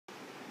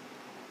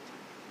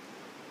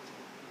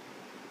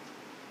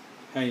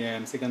Hi, I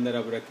am Sikandar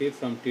Abrakir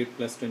from TIR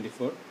Plus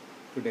 24.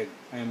 Today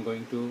I am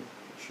going to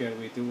share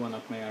with you one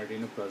of my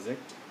Arduino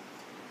project.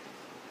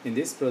 In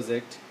this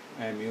project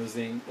I am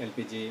using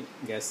LPG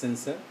gas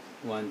sensor,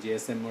 one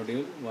GSM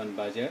module, one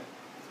buzzer,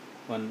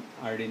 one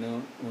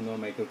Arduino UNO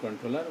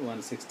microcontroller, one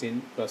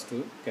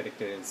 16x2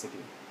 character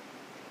LCD.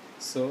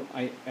 So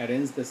I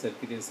arranged the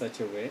circuit in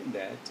such a way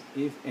that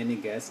if any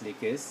gas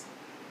leakage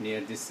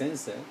near this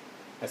sensor,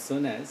 as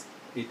soon as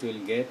it will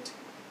get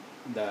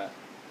the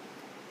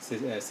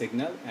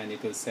signal and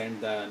it will send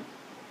the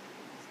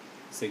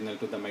signal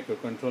to the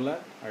microcontroller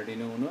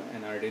Arduino UNO,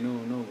 and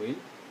Arduino UNO will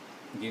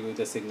give you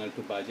the signal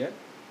to buzzer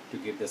to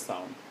give the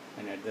sound,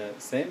 and at the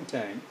same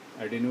time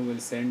Arduino will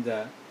send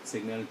the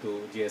signal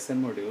to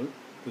GSM module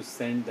to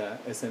send the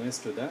SMS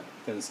to the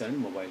concerned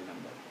mobile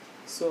number.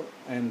 So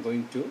I am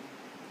going to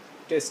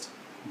test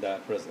the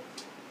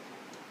project.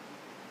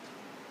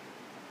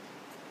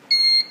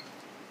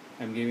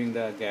 I am giving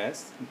the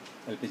gas,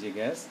 LPG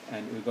gas,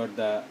 and we got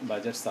the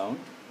buzzer sound,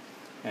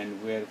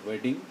 and we are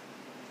waiting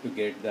to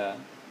get the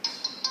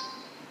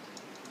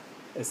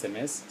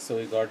SMS. So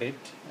we got it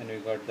and we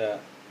got the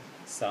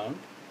sound.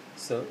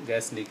 So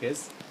gas leakage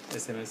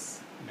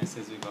SMS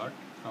message we got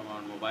from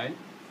our mobile.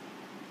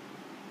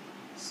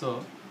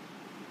 So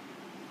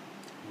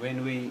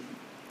when we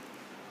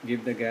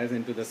give the gas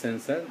into the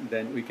sensor,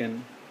 then we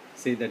can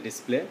see the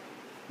display.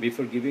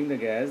 Before giving the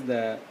gas,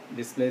 the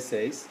display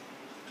says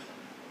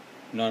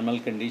normal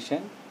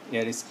condition,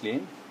 air is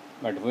clean,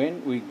 but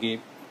when we give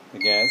the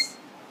gas,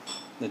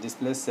 the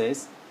display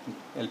says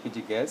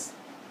LPG gas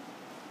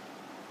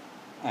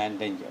and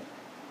danger,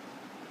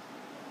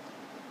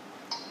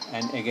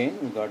 and again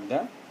we got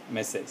the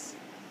message.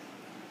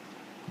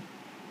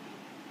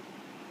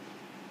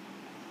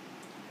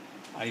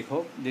 I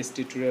hope this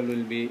tutorial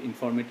will be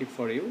informative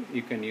for you.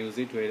 You can use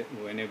it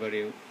whenever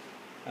you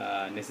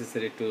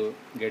necessary to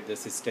get the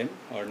system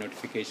or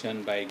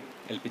notification by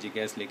LPG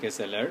gas leakage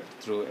alert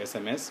through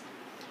SMS.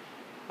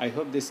 I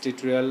hope this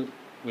tutorial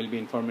will be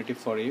informative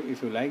for you.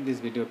 If you like this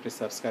video, please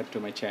subscribe to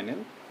my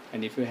channel,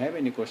 and if you have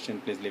any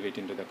question, please leave it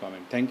into the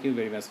comment. Thank you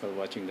very much for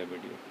watching the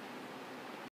video.